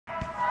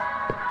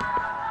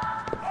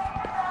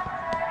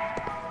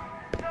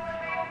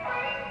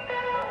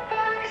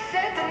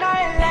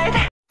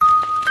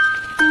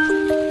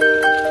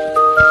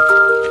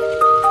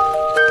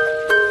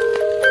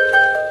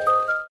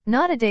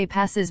Not a day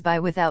passes by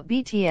without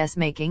BTS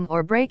making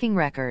or breaking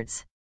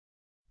records.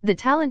 The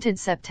talented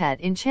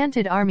septet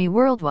enchanted ARMY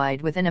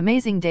worldwide with an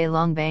amazing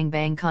day-long Bang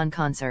Bang Con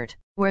concert,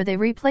 where they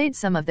replayed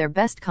some of their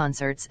best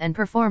concerts and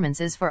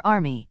performances for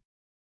ARMY.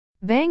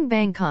 Bang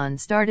Bang Con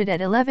started at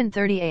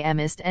 11:30 am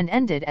East and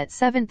ended at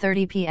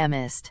 7:30 p.m.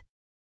 East.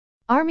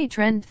 ARMY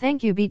Trend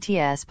Thank You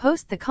BTS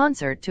post the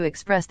concert to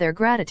express their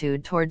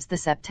gratitude towards the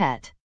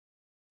septet.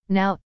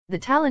 Now, the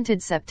talented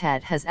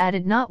septet has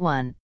added not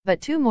one, but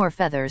two more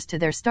feathers to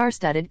their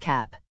star-studded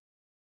cap.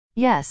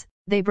 Yes,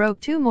 they broke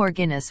two more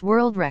Guinness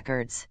World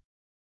Records.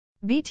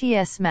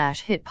 BTS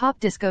smash hit pop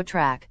disco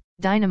track,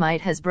 Dynamite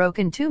has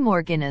broken two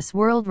more Guinness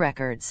World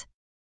Records.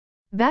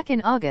 Back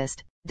in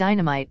August,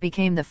 Dynamite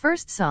became the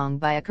first song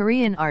by a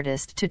Korean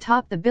artist to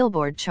top the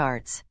Billboard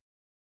charts.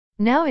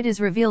 Now it is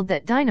revealed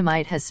that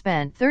Dynamite has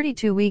spent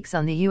 32 weeks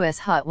on the US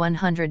Hot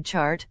 100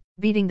 chart,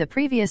 beating the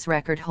previous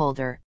record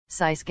holder,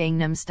 Psy's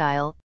Gangnam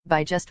Style,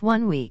 by just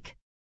 1 week.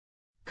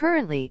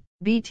 Currently,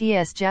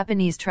 BTS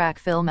Japanese track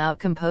Film Out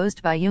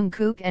composed by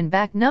Jungkook and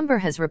Back Number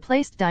has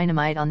replaced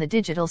Dynamite on the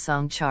digital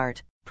song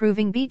chart,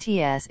 proving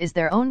BTS is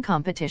their own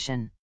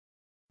competition.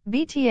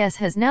 BTS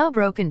has now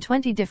broken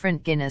 20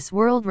 different Guinness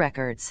World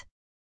Records.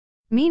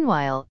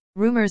 Meanwhile,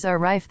 rumors are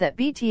rife that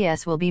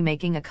BTS will be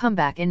making a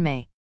comeback in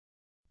May.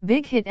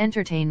 Big Hit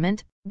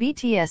Entertainment,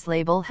 BTS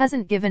label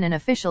hasn't given an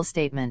official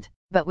statement,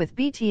 but with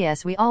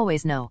BTS we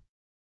always know.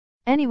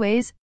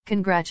 Anyways,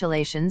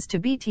 congratulations to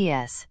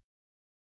BTS.